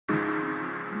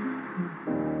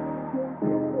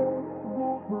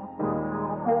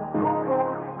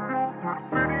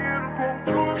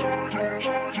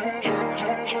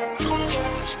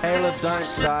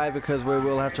die because we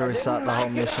will have to restart the whole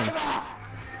mission.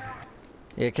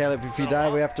 Yeah, Caleb, if you die,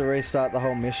 we have to restart the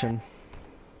whole mission.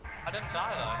 I didn't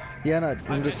die though. Yeah, no,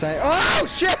 I'm just saying. Oh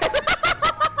shit! Don't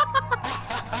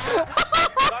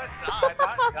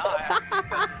die.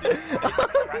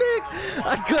 Oh, Nick,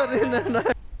 I got in and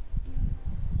I.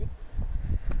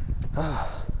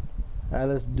 Alright,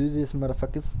 let's do this,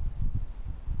 motherfuckers.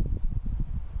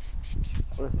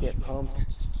 Let's get pumped.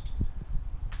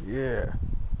 Yeah.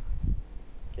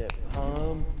 Get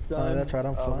pumped, son. Oh, that's right,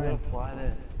 I'm Oh, flying. we're gonna fly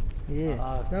there.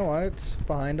 Yeah. Don't worry, it's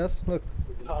behind us. Look.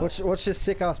 Watch this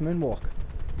sick ass moonwalk.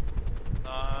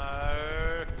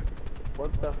 No.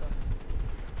 What the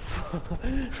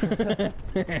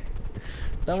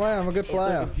Don't worry, I'm a good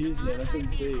flyer. I'm so confused, man. I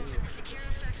couldn't see.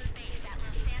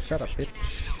 Shut up, bitch.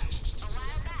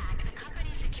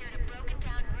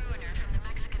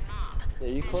 Yeah,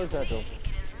 you close that door.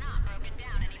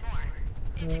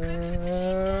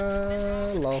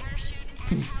 Lol.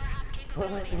 What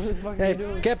the fuck are Hey, you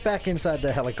doing? get back inside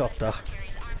the helicopter.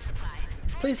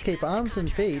 Please keep arms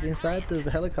and feet inside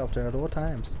the helicopter at all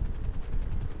times.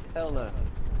 Hell no.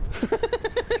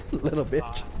 Little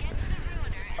bitch.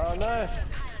 Oh no!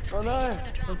 Oh no!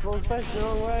 I'm falling space the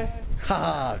wrong way.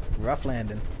 Haha, rough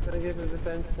landing. Gotta get to the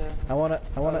fence now. I want it,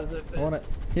 I want there's it, a I want it.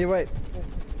 Here, wait.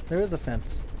 There is a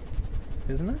fence.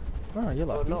 Isn't there? Oh, you're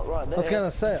Well, lucky. not right there. I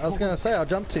was gonna say, I'll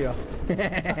jump to you.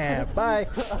 Bye.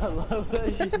 I love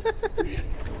that you.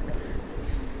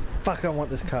 Fuck, I want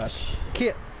this card.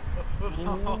 Kit. I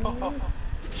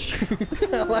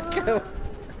like it.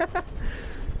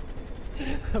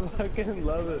 I fucking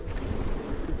love it.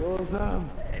 It's awesome.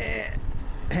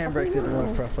 Handbrake didn't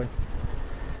work properly.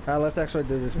 Let's actually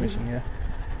do this mission, yeah.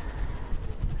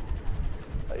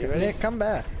 Are you ready? Nick, come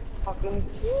back. Fucking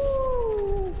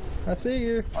woo! I see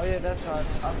you. Oh yeah, that's right.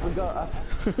 I forgot.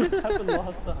 It happened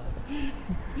last time.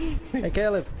 Hey,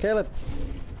 Caleb,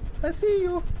 I see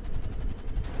you.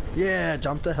 Yeah,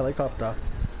 jump the helicopter.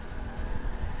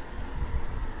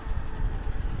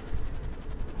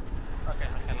 Okay,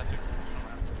 let's do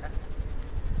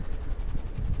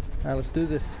it. Let's do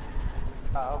this.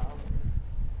 Ow.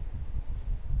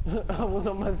 I was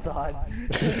on my side.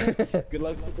 Good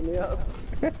luck picking me up.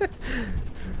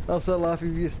 I'll so laugh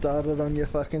if you started on your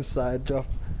fucking side drop.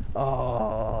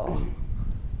 Oh.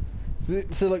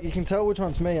 So look, you can tell which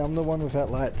one's me. I'm the one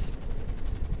without lights.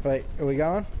 Wait, are we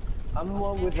going? I'm the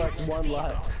one with like one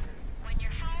light.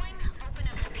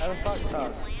 How the fuck?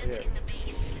 Oh, yeah.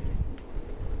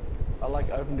 I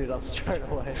like opened it up straight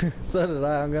away. So did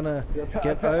I. I'm gonna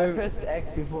get I over. pressed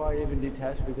X before I even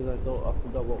detached because I thought I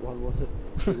forgot what one was it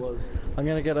was. I'm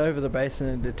gonna get over the basin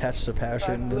and detach the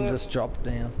parachute and then just drop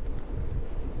down.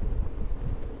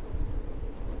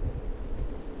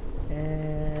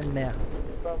 And now.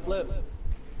 Front flip.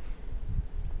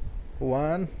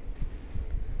 1.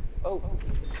 Oh.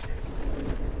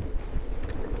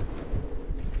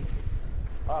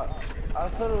 I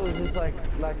thought it was just like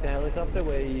the helicopter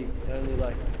where you only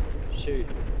like shoot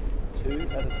 2 at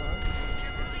a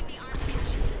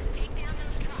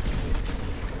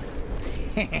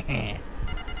time.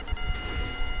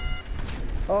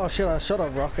 Oh shit, I shot a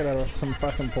rocket at some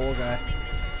fucking poor guy.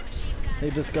 He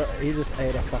just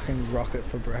ate a fucking rocket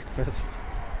for breakfast.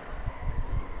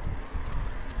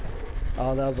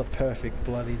 Oh, that was a perfect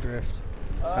bloody drift.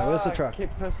 Where's the truck? I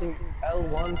keep pressing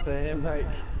L1 for him, mate.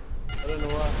 I don't know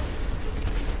why.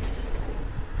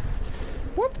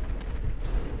 Whoop!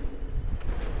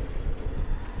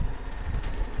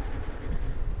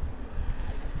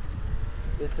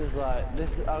 This is I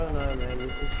don't know, man.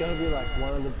 This is gonna be like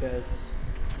one of the best.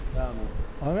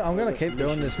 I'm gonna keep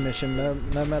doing this mission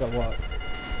no matter what.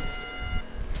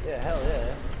 Yeah, hell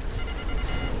yeah.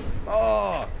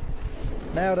 Oh!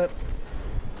 Nailed it.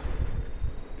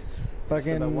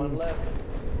 Fucking. One left.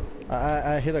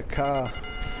 I hit a car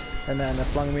and then it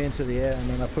flung me into the air and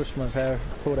then I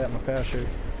pulled out my parachute.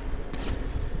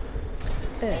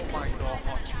 Yeah. Oh my god.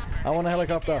 I want a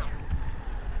helicopter.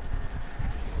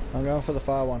 I'm going for the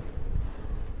far one.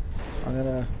 I'm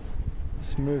gonna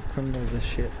smooth criminal this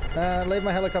shit. Leave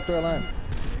my helicopter alone.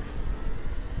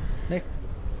 Nick,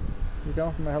 you're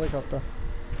going for my helicopter.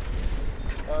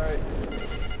 Alright.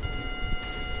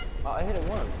 Oh, I hit it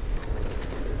once.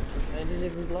 And it didn't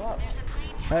even blow up.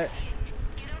 Hey,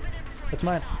 it's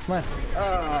mine, it's mine.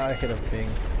 Ah, I hit a thing.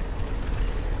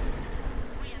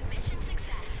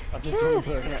 I'm just going to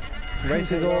put it out.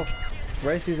 Race is off.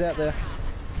 Race is out there.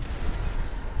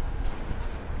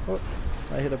 Oh,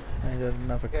 I hit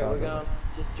another Okay, car. we're going.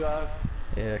 Just drive.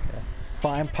 Yeah, okay.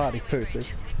 Fine party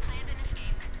poopers.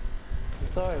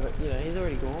 I'm sorry, but you know, he's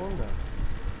already gone, bro.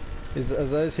 Is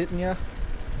those hitting ya?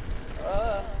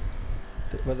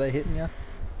 Were they hitting you?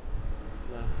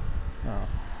 No. Oh.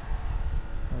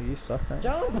 Oh, you suck, mate.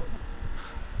 Jump!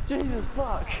 Jesus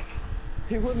fuck!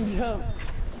 He wouldn't jump.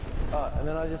 Oh, and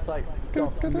then I just like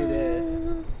stopped mid-air.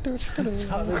 I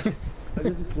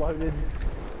just floated.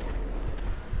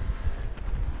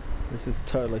 This is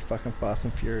totally fucking Fast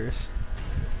and Furious.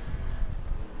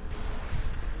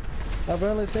 I've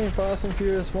only seen Fast and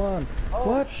Furious 1. Oh,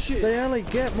 What? shit. They only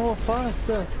get more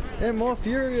faster and more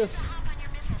furious.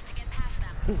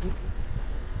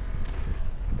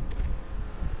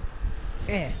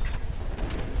 Eh.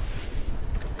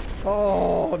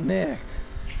 Oh, Nick.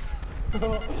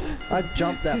 I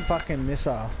jumped that fucking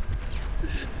missile.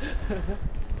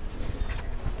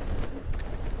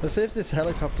 Let's see if this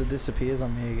helicopter disappears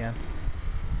on me again.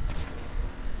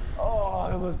 Oh,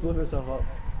 I almost blew myself up.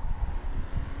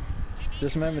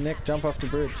 Just remember, Nick, jump off the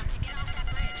bridge.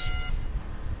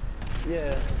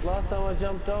 Yeah, last time I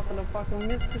jumped off and I fucking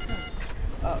missed it.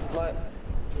 Like,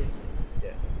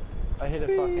 yeah. I hit a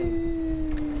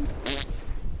fucking...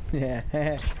 Yeah.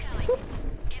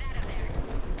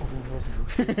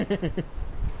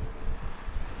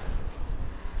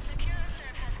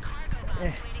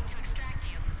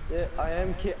 Yeah, I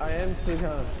am still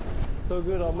going. So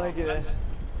good, I'll make it there.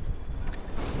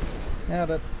 Now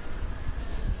that.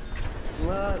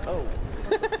 Run. Oh,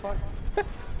 what the fuck?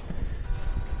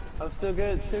 I'm still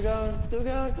good, still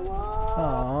going, come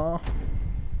on! Aww.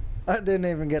 I didn't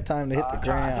even get time to hit the I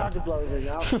tried ground. to blow it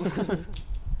up.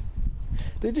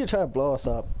 Did you try to blow us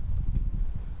up?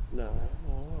 No.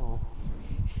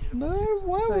 No,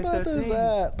 why would I do 13.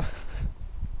 that?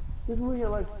 Didn't we get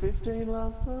like 15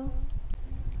 last time?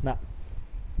 Nah.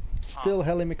 Still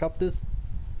helicopters.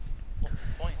 What's the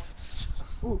point?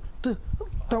 Ooh,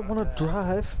 don't want to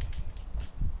drive.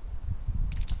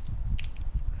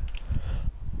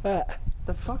 The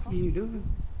fuck are you doing?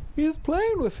 He's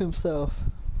playing with himself.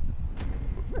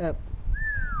 At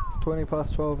 20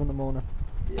 past 12 in the morning.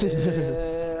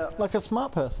 Yeah. Like a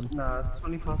smart person. No, it's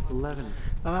 20 past 11.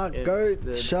 Go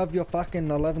shove your fucking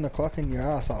 11 o'clock in your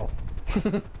asshole.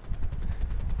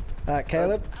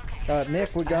 Caleb.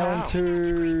 Nick, we're going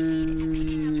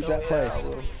to that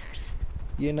place.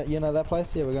 You know that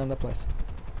place? Yeah, we're going to that place.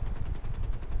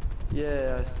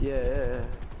 Yes, yeah.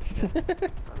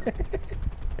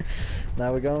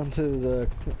 Now we're going to the,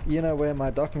 you know where my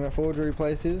document forgery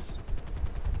place is?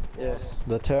 Yes.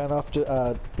 The turn off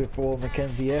before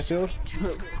Mackenzie Airfield.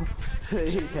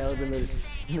 Caleb in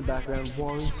the background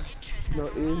was,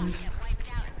 not is.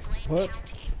 What?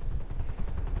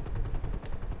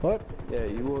 What? Yeah,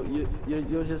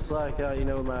 you're just like, you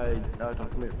know where my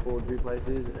document forgery place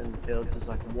is, and Caleb's just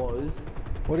like, was.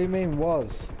 What do you mean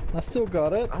was? I still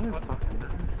got it. I don't fucking know.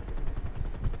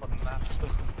 Fucking maps.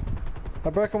 I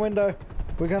broke a window.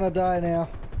 We're gonna die now.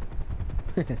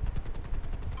 We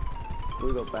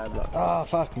got bad luck. Oh,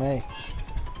 fuck me.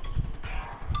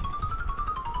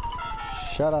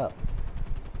 Shut up.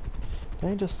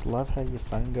 Don't you just love how your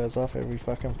phone goes off every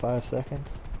fucking 5 seconds?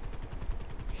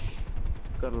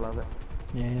 Gotta love it.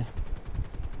 Yeah.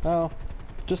 Oh,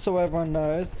 just so everyone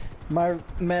knows, my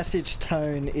message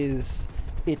tone is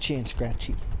itchy and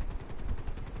scratchy.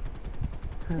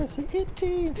 It's an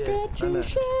itchy and Yeah, I scratchy know.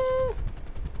 show.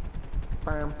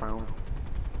 Bam, bam.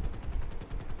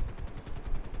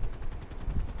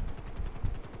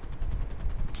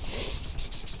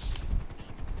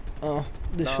 Oh,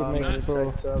 this should make it for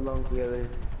takes so long to get there.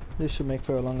 this should make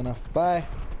for a long enough. Bye.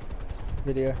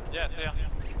 Video. Yeah, see ya.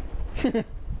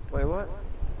 Wait, what?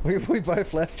 We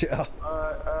both left you.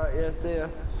 Alright, yeah, see ya.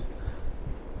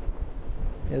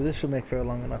 Yeah, this should make for a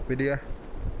long enough video.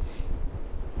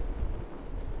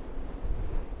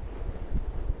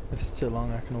 If it's too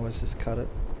long, I can always just cut it.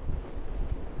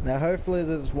 Now, hopefully,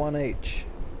 there's one each.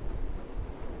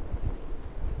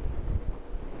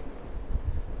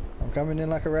 I'm coming in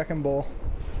like a wrecking ball.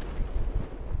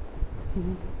 You're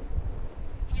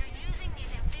using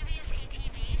these amphibious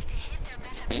ATVs to hit their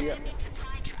methamphetamine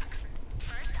supply trucks.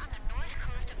 First on the north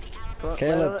coast of the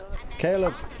Alamo.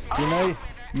 Caleb,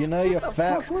 you know you're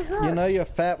fat. You know you're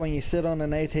fat when you sit on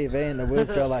an ATV and the wheels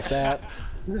go like that.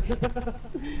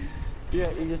 Yeah,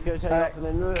 you just go take off and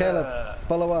then... Caleb,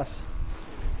 follow us.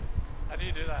 How do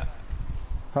you do that?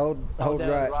 Hold down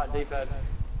right. Right D-pad.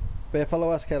 Yeah, follow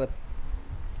us, Caleb.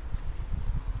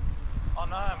 Oh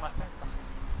no, my thing.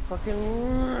 Fucking...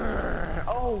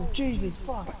 Oh, Jesus,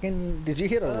 fuck. Fucking, did you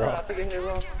hit a I rock? think I hit it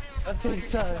wrong. I think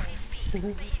so.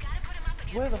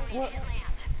 Where the what?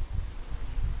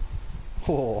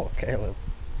 Oh, Caleb.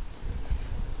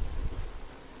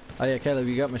 Oh yeah, Caleb,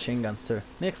 you got machine guns too.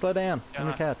 Nick, slow down on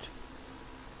the Yeah. couch.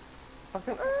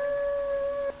 Fucking...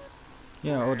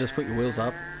 Yeah, or just put your wheels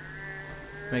up.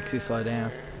 Makes you slow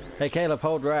down. Hey Caleb,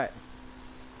 hold right.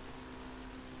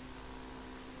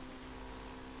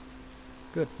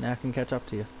 Good, now I can catch up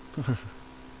to you.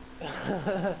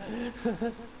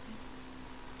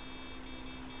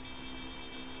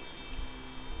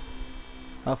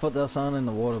 I thought there was something in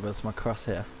the water, but it's my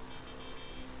crosshair.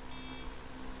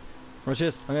 Watch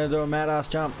this, I'm gonna do a mad ass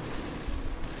jump.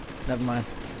 Never mind.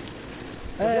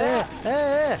 Hey,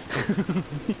 hey,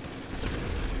 hey!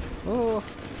 Oh,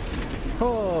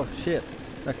 oh shit.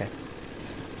 Okay.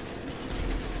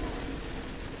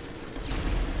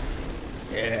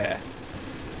 Yeah.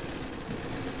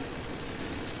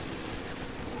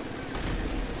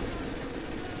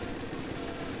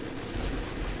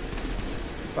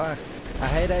 Fuck. I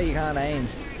hate how you can't aim.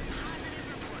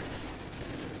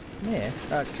 Yeah,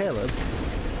 Caleb.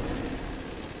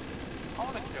 I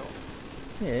want to kill.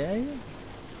 Yeah, yeah.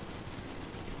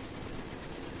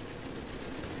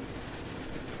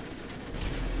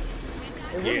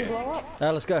 It wouldn't blow up.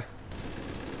 Let's go.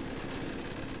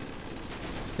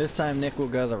 This time Nick will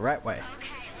go the right way. Okay,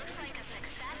 looks like a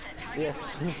success at target Yes.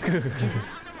 one. Get out on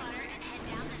the water and head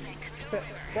down the Zancudo River.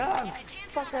 God, If it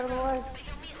chances fuck out of the way. but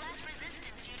you'll meet less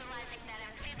resistance utilizing that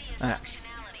amphibious Ah.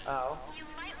 functionality. Oh. You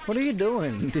might What are you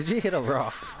doing? Did you hit a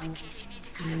rock? in case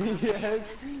you need to cut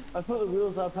Yes. I put the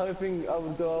wheels up hoping I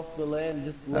would go off the land and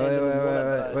just Oh, land wait, in wait, the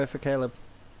water. wait, wait, wait for Caleb.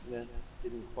 Yeah,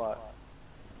 didn't quite.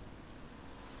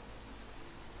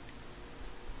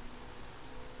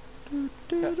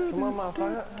 Come on,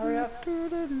 motherfucker, hurry up.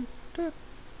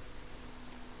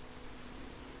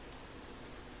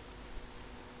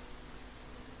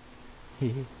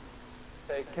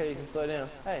 Okay, you can slow down.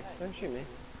 Hey, don't shoot me.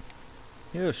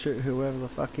 He'll shoot whoever the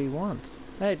fuck he wants.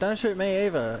 Hey, don't shoot me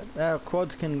either. Our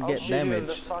quads can I'll get shoot whoever the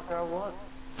damaged. fuck I want.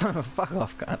 Fuck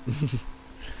off, cunt.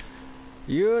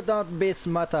 You don't be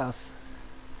smart ass.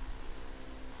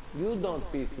 You don't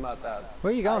be smart ass.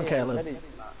 Where you going, I am Caleb? very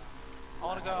smart. I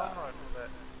want to go on road for a bit.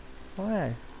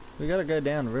 Why? We gotta go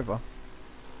down the river.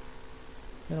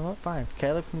 You know what? Fine.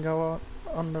 Caleb can go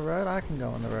on the road. I can go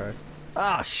on the road.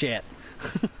 Ah, shit.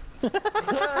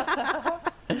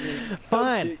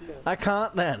 Fine. I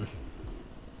can't then.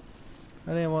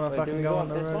 I didn't want to Wait, do fucking we go go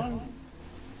on up the this road. one?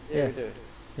 Yeah. Yeah, we do.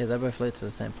 Yeah, they both lead to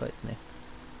the same place, Nick.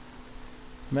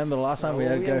 Remember the last time we No,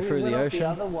 had to go through went the up ocean? The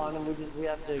other one, and we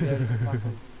have to go to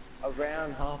fucking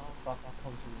around half the fucking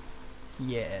continent.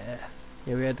 Yeah.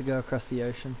 Yeah, we had to go across the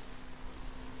ocean.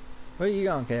 Where are you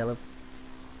going, Caleb?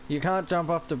 You can't jump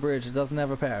off the bridge. It doesn't have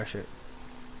a parachute.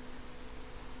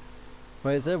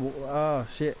 Wait, is there? Oh,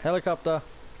 shit. Helicopter.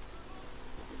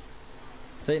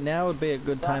 See, now would be a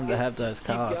good time to have those Keep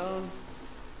cars. going.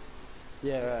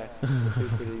 Yeah, right. That'd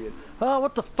be pretty good. Oh,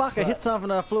 what the fuck? I hit Right.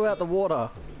 something and I flew out the water.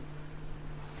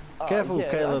 Oh, Careful, yeah,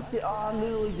 Caleb. I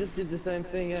literally just did the same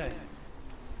thing, eh?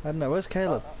 I don't know. Where's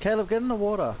Caleb? Caleb, get in the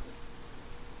water.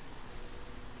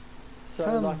 So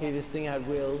Come. lucky this thing had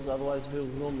wheels, otherwise if it was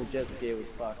a normal jet ski it was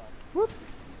fucked.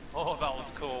 Oh, that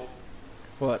was cool.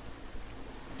 What?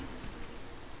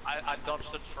 I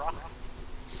dodged a truck.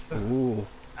 Ooh.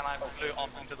 And I flew off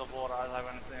into the water as I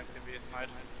went into amphibious mode.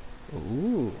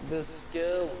 Ooh. The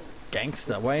skill.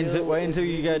 Gangster. The Wait skill until is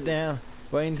you go needed. down.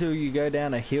 Wait until you go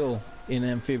down a hill in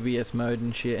amphibious mode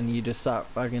and shit, and you just start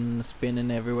fucking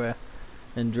spinning everywhere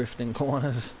and drifting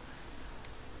corners.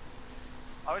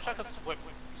 I wish I could switch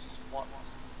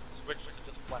to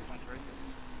just flat country.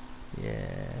 Yeah.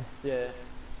 Yeah.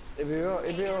 It'd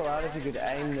be alright if you could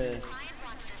aim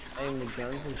the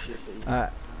guns and shit.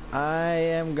 But I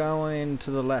am going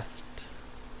to the left.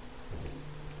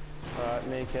 alright,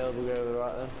 me and Caleb will go to the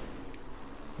right then.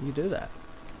 You do that.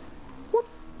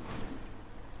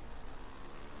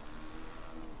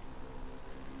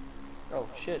 Oh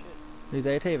shit. These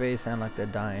ATVs sound like they're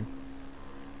dying.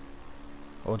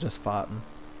 Or just farting.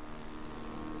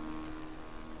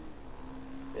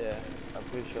 Yeah, I'm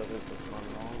pretty sure this is one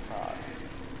long part.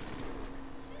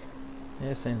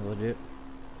 Yeah, seems legit.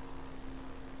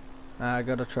 I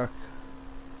got a truck.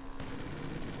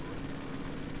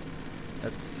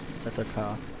 That's a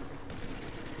car.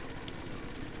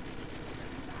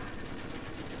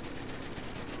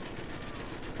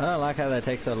 I don't like how they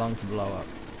take so long to blow up.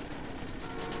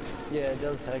 Yeah, it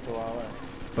does take a while.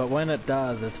 But when it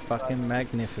does, it's fucking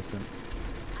magnificent.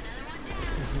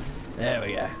 There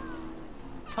we go.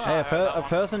 Hey, a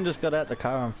person just got out the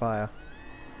car on fire.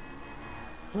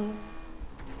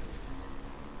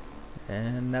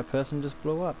 And that person just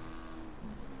blew up.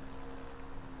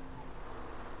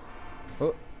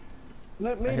 Oh,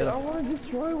 Let me, hit I a- want to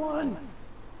destroy one!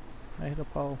 I hit a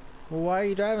pole. Well, why are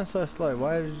you driving so slow?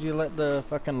 Why did you let the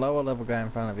fucking lower level go in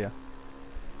front of you?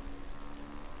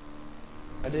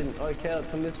 I didn't. Oh, Caleb,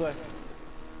 come this way.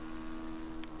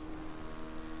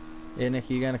 Yeah, Nick,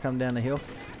 you gonna come down the hill?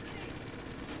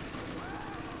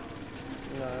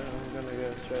 No, I'm gonna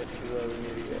go straight to where we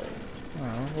need to go.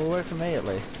 Oh, well, wait for me at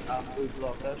least. After we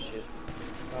block that shit.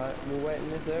 Alright, we'll wait in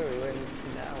this area, wait in this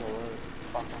canal or whatever the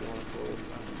fuck you wanna call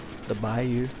it. The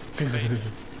bayou.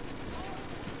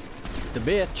 The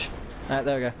bitch. Alright,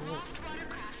 there we go. Most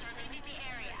watercrafts are leaving the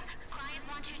area. Client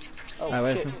wants you to proceed Oh,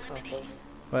 wait shit. for- Okay.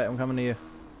 Wait, I'm coming to you.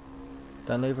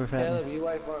 Don't leave without me. Caleb, you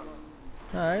wait for him.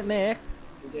 Alright, Nick.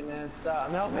 You didn't answer.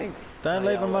 I'm helping. Don't No,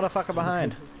 leave a yeah, I'll wait. motherfucker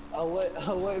behind. I'll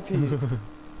wait for you.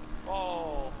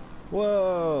 Oh,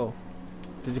 Whoa.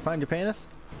 Did you find your penis?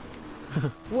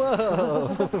 Whoa.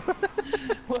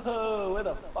 Whoa, where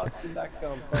the fuck did that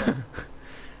come from?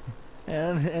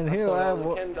 and here Thought I that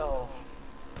was a am. Ken doll.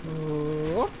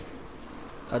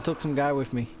 I took some guy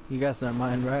with me. You guys don't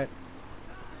mind, right?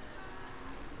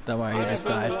 Don't worry, he just first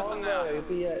died. person now. You'll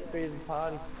be at the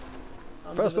party.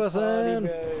 Under First the party, person.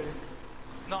 bro.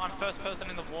 no, I'm first person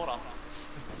in the water.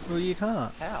 Well, you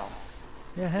can't. How?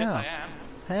 Yeah, Yes, I how? am.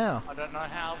 How? I don't know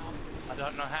how. I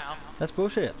don't know how, That's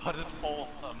bullshit. but it's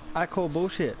awesome. I call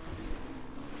bullshit.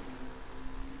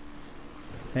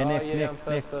 Hey, Oh Nick, yeah, Nick, I'm Nick.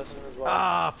 first person as well.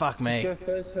 Ah, fuck Let's me. go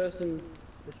first person.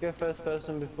 Let's go first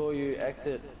person before you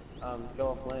exit. Go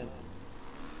off land.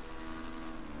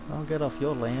 I'll get off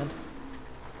your land.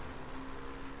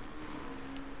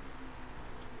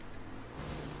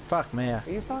 Fuck me. Are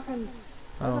you fucking?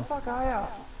 Where Oh. the fuck are ya?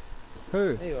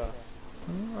 Who? There you are.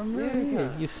 I'm right Yeah, you here.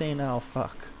 can. You senile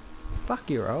fuck. Fuck,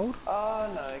 you're old. Oh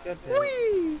no, go down.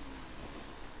 Whee!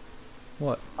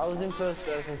 What? I was in first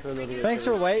person for a little bit. Thanks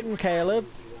for waiting, Caleb.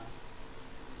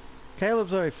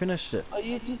 Caleb's already finished it. Oh,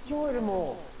 you destroyed them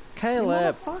all.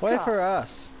 Caleb, motherfucker. wait for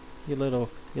us. You little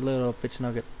bitch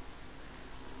nugget.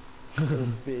 Little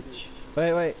bitch.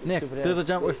 Wait, Nick, Stupid do ass the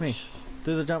jump with me. bitch.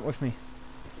 Do the jump with me.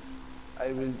 I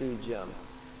will do jump.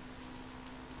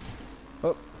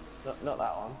 Oh. Not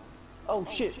that one. Oh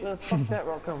shit, where the fuck that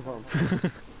rock come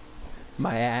from?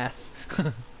 My ass.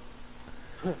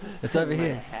 It's over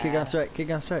here. Keep going straight, keep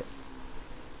going straight.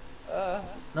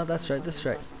 Not that straight, this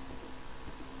straight.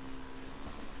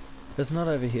 It's not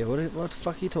over here. What the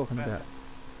fuck are you talking about?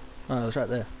 Oh, it's right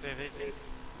there. See these things?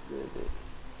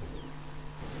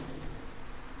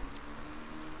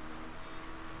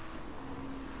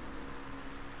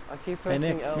 I keep Hey, pressing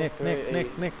Nick, L Nick, for Nick, E.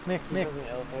 Nick, Nick, Nick, Keep Nick. pressing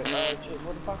L for E. Oh shit,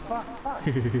 what the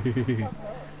fuck,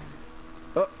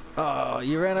 fuck. Oh,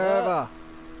 you ran her Yeah. over.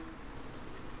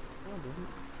 Oh, didn't.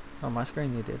 On my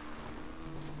screen you did.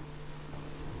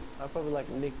 I probably like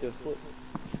nicked her foot.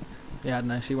 Yeah,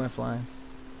 no, she went flying.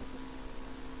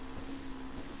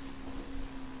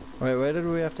 Wait, where did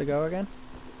we have to go again?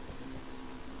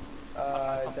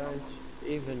 I don't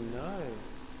even know.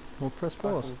 We'll press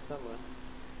pause. Fucking somewhere.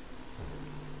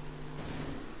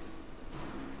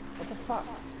 What the fuck?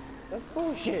 That's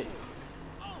bullshit.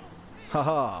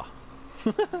 Haha.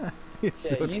 You're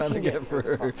still you trying to can get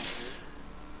through. fucked.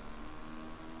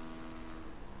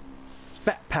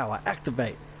 Fat power,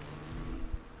 activate.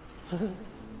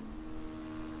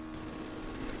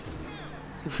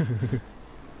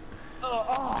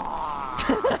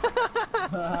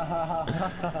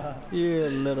 You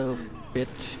little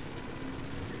bitch.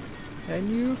 And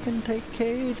you can take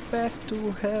Cage back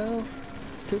to hell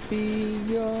to be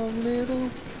your little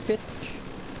bitch.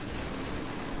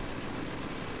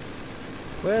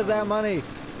 Where's our money?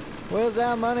 Where's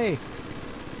our money?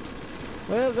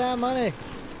 Where's our money?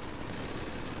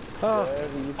 Oh,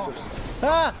 Wherever you put it.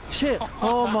 ah, shit.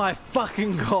 Oh my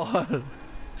fucking god.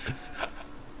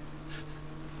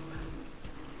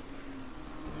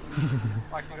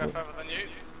 I can go further than you.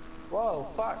 Whoa,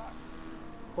 fuck.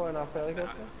 Point off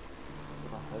helicopter.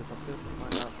 Helicopter.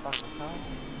 Point off fucking car.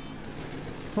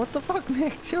 What the fuck,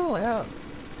 Nick? Chill out.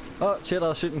 Oh shit, I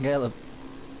was shooting Caleb.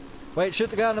 Wait, shoot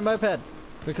the guy on the moped.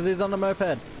 Because he's on the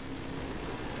moped.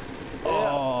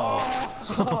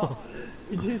 Oh.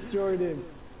 You destroyed him.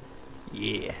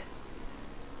 Yeah.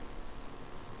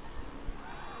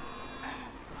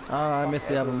 Oh, I missed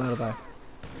the other motorbike.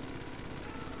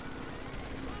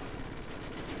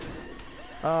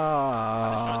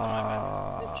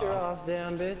 Ah. Sit your ass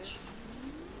down, bitch.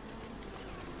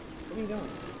 What are you doing?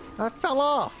 I fell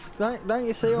off. Don't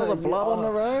you see all the You blood on the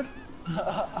are. road?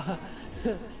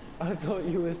 I thought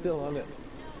you were still on it.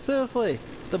 Seriously,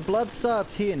 the blood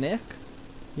starts here, Nick.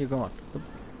 You're gone.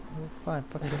 Fine,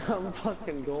 fucking go. I'm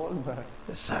fucking gone, bro.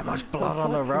 There's so much blood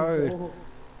on the road. Gone.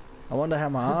 I wonder how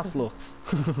my ass looks.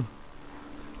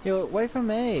 Yo, wait for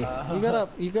me. You got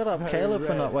up very Caleb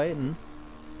for not red. waiting.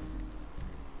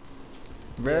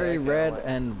 Very I can't red wait.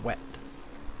 and wet.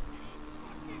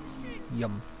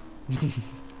 Yum.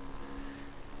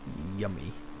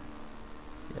 Yummy.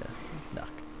 Yeah.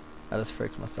 I just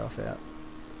freaked myself out.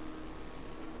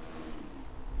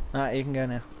 Alright, you can go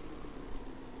now.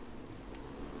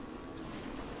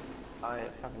 I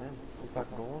ain't fucking in. I'm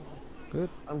fucking going. Good.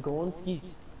 I'm going skis.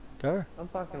 Go. I'm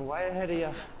fucking way ahead of you.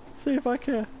 See if I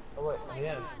can. Oh wait, I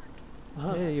am.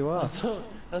 Yeah, you are.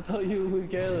 I thought you were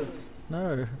with Caleb.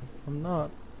 No, I'm not.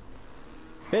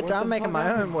 Bitch, What I'm the making fuck my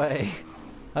happened? own way.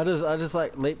 I just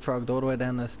like leapfrogged all the way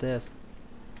down the stairs.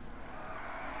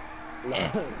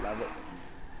 Love it.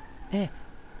 Eh.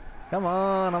 Come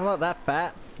on, I'm not that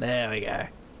fat. There we go.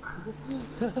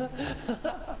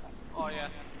 Oh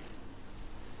yes.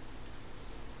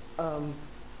 Oh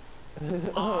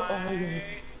yes.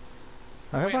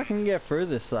 I hope I can get through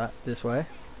this way.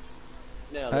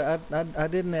 Now, I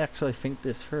didn't actually think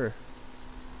this through.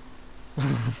 I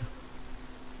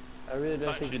really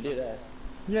don't think you did that.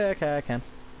 Yeah, okay, I can.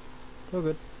 It's all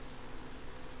good.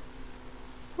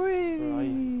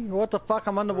 Whee! What the fuck?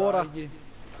 I'm underwater.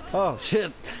 Oh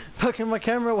shit! Fucking my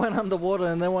camera went underwater,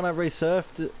 and then when I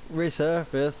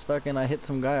resurfaced, fucking I hit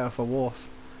some guy off a wharf.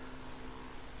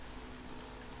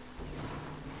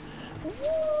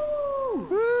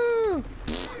 Woo!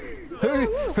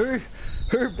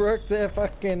 Who broke their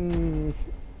fucking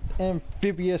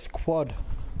amphibious quad?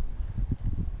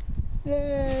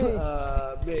 Yay!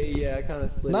 Yeah, I kind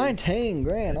of slid. 19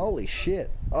 grand, holy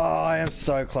shit. Oh, I am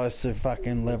so close to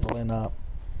fucking leveling up.